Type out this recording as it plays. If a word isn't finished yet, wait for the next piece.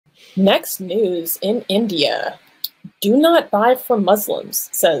Next news in India. Do not buy from Muslims,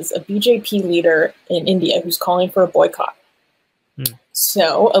 says a BJP leader in India who's calling for a boycott.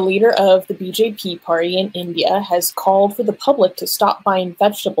 So, a leader of the BJP party in India has called for the public to stop buying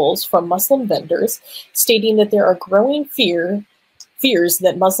vegetables from Muslim vendors, stating that there are growing fears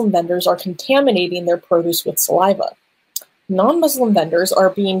that Muslim vendors are contaminating their produce with saliva. Non-Muslim vendors are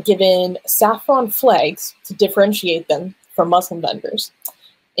being given saffron flags to differentiate them from Muslim vendors.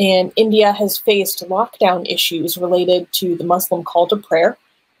 And India has faced lockdown issues related to the Muslim call to prayer,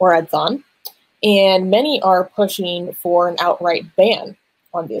 or adhan, and many are pushing for an outright ban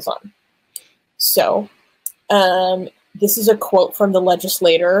on the adhan. So, this is a quote from the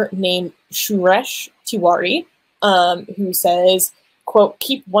legislator named Suresh Tiwari, who says, quote,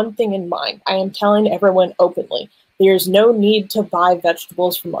 "Keep one thing in mind. I am telling everyone openly, there's no need to buy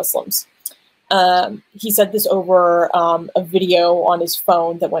vegetables from Muslims." He said this over a video on his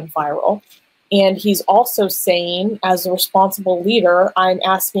phone that went viral. And he's also saying, as a responsible leader, I'm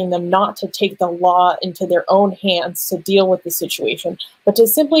asking them not to take the law into their own hands to deal with the situation, but to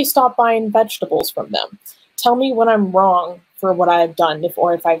simply stop buying vegetables from them. Tell me when I'm wrong for what I've done,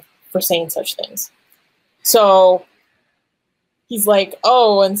 for saying such things. So he's like,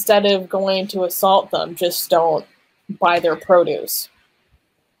 oh, instead of going to assault them, just don't buy their produce.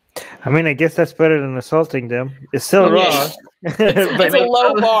 I mean, I guess that's better than assaulting them. It's still wrong. It's a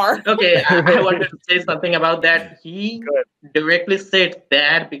low bar. Okay, I wanted to say something about that. He directly said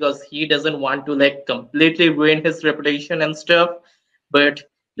that because he doesn't want to like completely ruin his reputation and stuff. But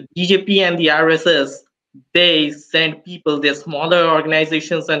the BJP and the RSS, they send people, their smaller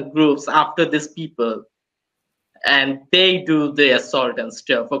organizations and groups after these people. And they do the assault and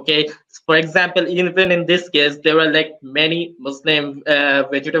stuff. Okay, for example, even in this case, there were like many Muslim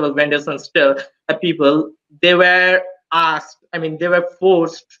vegetable vendors and stuff. People, they were asked. I mean, they were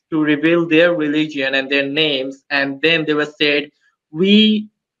forced to reveal their religion and their names, and then they were said, "We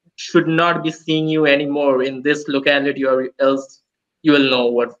should not be seeing you anymore in this locality, or else you will know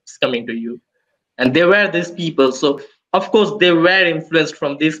what's coming to you." And there were these people. So of course they were influenced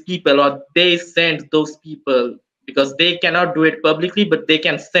from these people, or they sent those people, because they cannot do it publicly, but they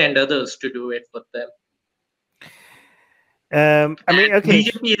can send others to do it for them. I mean, okay.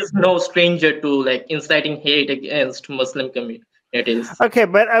 BJP is no stranger to like inciting hate against Muslim communities. Okay,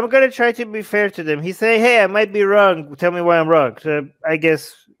 but I'm gonna try to be fair to them. He's saying, "Hey, I might be wrong. Tell me why I'm wrong." So I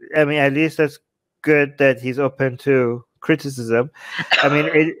guess, I mean, at least that's good that he's open to criticism. I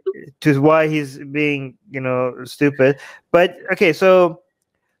mean, to why he's being, stupid. But okay, so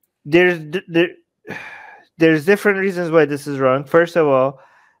there's different reasons why this is wrong. First of all,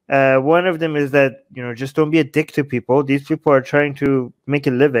 one of them is that, just don't be a dick to people. These people are trying to make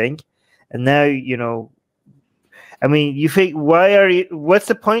a living, and now, I mean, you think, what's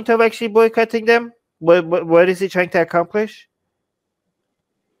the point of actually boycotting them? What is he trying to accomplish?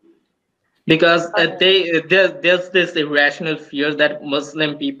 Because there's this irrational fear that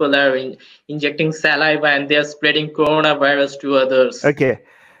Muslim people are injecting saliva and they're spreading coronavirus to others. Okay,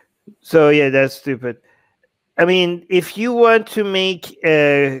 so yeah, that's stupid. I mean, if you want to make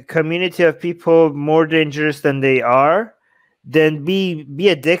a community of people more dangerous than they are, then be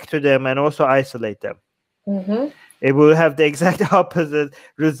a dick to them and also isolate them. Mm-hmm. It will have the exact opposite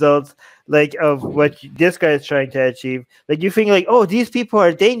results, like of what this guy is trying to achieve. Like, you think like, oh, these people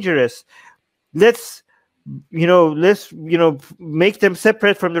are dangerous. Let's make them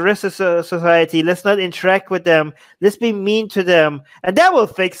separate from the rest of society. Let's not interact with them. Let's be mean to them, and that will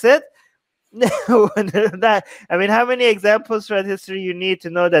fix it. No, that. I mean, how many examples throughout history you need to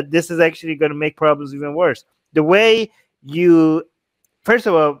know that this is actually going to make problems even worse? The way you, first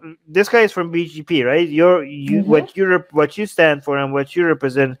of all, this guy is from BGP, right? What you stand for and what you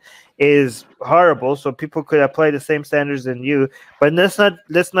represent is horrible. So people could apply the same standards than you. But let's not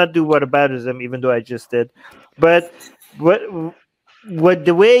do whataboutism, even though I just did. But what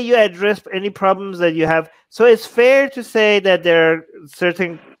the way you address any problems that you have. So it's fair to say that there are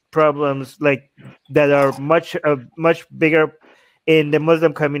certain problems like that are much bigger in the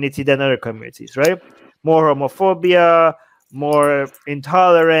Muslim community than other communities, right? More homophobia, more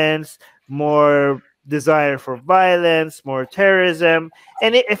intolerance, more desire for violence, more terrorism.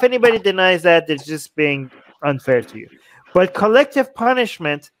 And if anybody denies that, they're just being unfair to you. But collective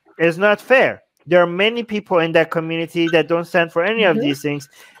punishment is not fair. There are many people in that community that don't stand for any of these things,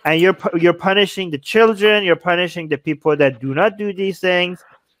 and you're punishing the children, you're punishing the people that do not do these things.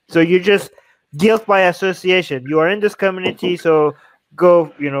 So you're just guilt by association. You are in this community, so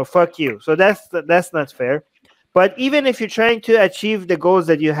go, fuck you. So that's not fair. But even if you're trying to achieve the goals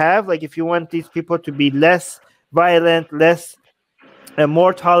that you have, like if you want these people to be less violent, less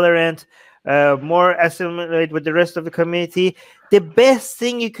more tolerant, more assimilate with the rest of the community, the best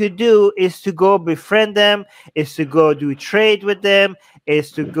thing you could do is to go befriend them, is to go do trade with them,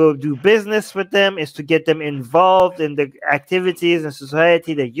 is to go do business with them, is to get them involved in the activities in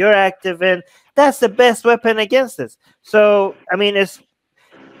society that you're active in. That's the best weapon against this. So, I mean,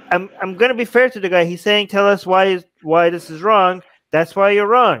 I'm going to be fair to the guy. He's saying, tell us why this is wrong. That's why you're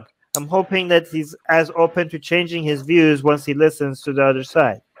wrong. I'm hoping that he's as open to changing his views once he listens to the other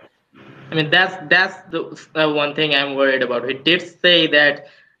side. I mean, that's the one thing I'm worried about. He did say that,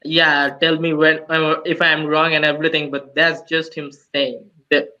 yeah, tell me if I'm wrong and everything, but that's just him saying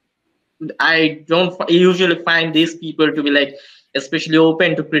that. I don't usually find these people to be like especially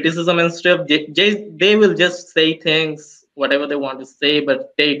open to criticism and stuff. They will just say things whatever they want to say,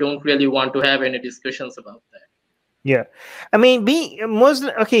 but they don't really want to have any discussions about that. Yeah, I mean, being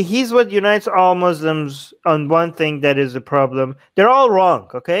Muslim, okay, he's what unites all Muslims on one thing that is a problem. They're all wrong,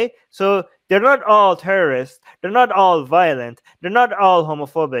 okay? So they're not all terrorists. They're not all violent. They're not all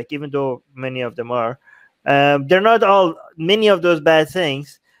homophobic, even though many of them are. They're not all many of those bad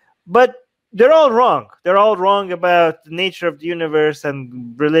things, but they're all wrong. They're all wrong about the nature of the universe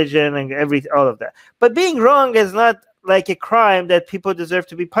and religion and all of that. But being wrong is not like a crime that people deserve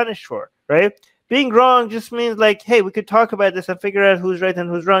to be punished for, right? Being wrong just means like, hey, we could talk about this and figure out who's right and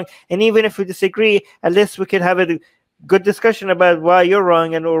who's wrong. And even if we disagree, at least we could have a good discussion about why you're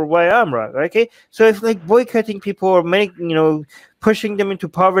wrong or why I'm wrong. Okay. So if like boycotting people or pushing them into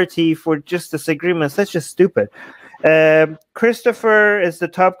poverty for just disagreements, that's just stupid. Christopher is the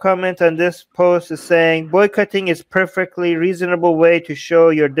top comment on this post, is saying boycotting is perfectly reasonable way to show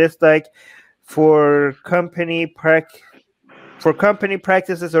your dislike for company practices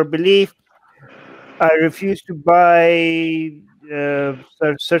or belief. I refuse to buy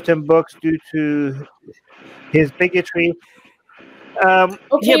certain books due to his bigotry. Okay,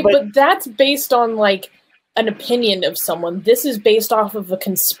 yeah, but that's based on like an opinion of someone. This is based off of a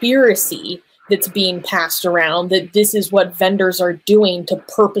conspiracy that's being passed around, that this is what vendors are doing to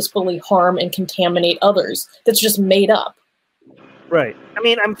purposefully harm and contaminate others. That's just made up. Right. I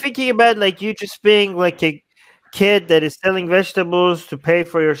mean, I'm thinking about like you just being like a kid that is selling vegetables to pay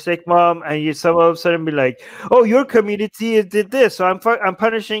for your sick mom, and you all of a sudden be like, "Oh, your community did this, so I'm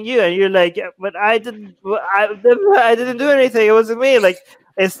punishing you," and you're like, "But I didn't do anything. It wasn't me." Like,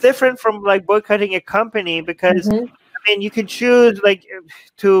 it's different from like boycotting a company because I mean, you could choose like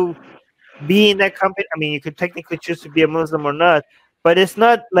to be in that company. I mean, you could technically choose to be a Muslim or not, but it's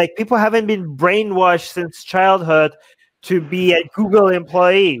not like people haven't been brainwashed since childhood to be a Google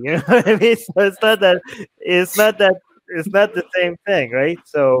employee, you know what I mean? So it's not the same thing, right?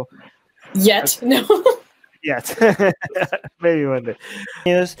 So no. Yet. Maybe one day.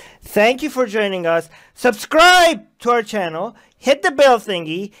 News. Thank you for joining us. Subscribe to our channel. Hit the bell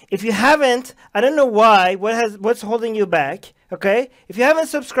thingy. If you haven't, I don't know why. What's holding you back? Okay? If you haven't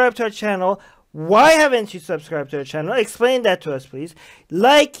subscribed to our channel, why haven't you subscribed to our channel? Explain that to us, please.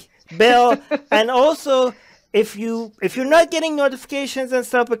 Like, bell, and also if you're not getting notifications and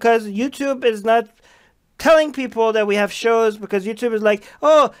stuff because YouTube is not telling people that we have shows, because YouTube is like,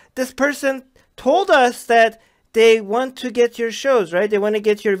 oh, this person told us that they want to get your shows, right? They want to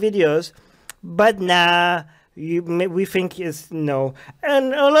get your videos, but nah, we think is no.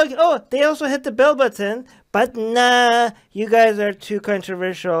 And like, oh, they also hit the bell button, but nah, you guys are too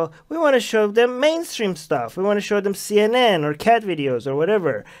controversial. We want to show them mainstream stuff. We want to show them CNN or cat videos or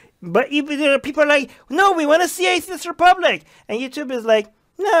whatever. But people are like, no, we want to see Atheist Republic. And YouTube is like,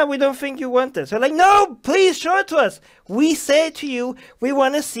 no, we don't think you want this. They're like, no, please show it to us. We say to you, we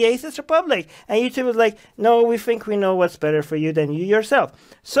want to see Atheist Republic. And YouTube is like, no, we think we know what's better for you than you yourself.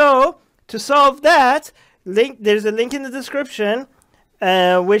 So to solve that, there's a link in the description,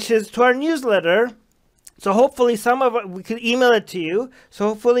 which is to our newsletter. So hopefully we could email it to you. So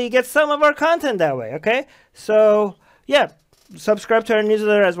hopefully you get some of our content that way. Okay. So yeah. Subscribe to our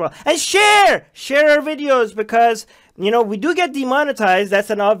newsletter as well, and share our videos, because we do get demonetized. That's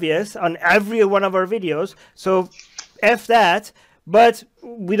an obvious on every one of our videos, so F that, but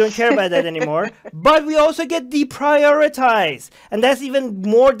we don't care about that anymore. But we also get deprioritized, and that's even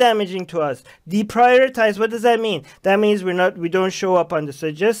more damaging to us. Deprioritized, what does that mean? That means we don't show up on the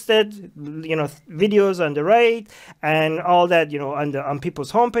suggested videos on the right and all that on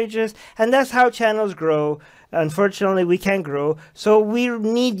people's homepages, and that's how channels grow. Unfortunately, we can't grow, so we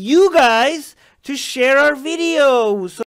need you guys to share our videos.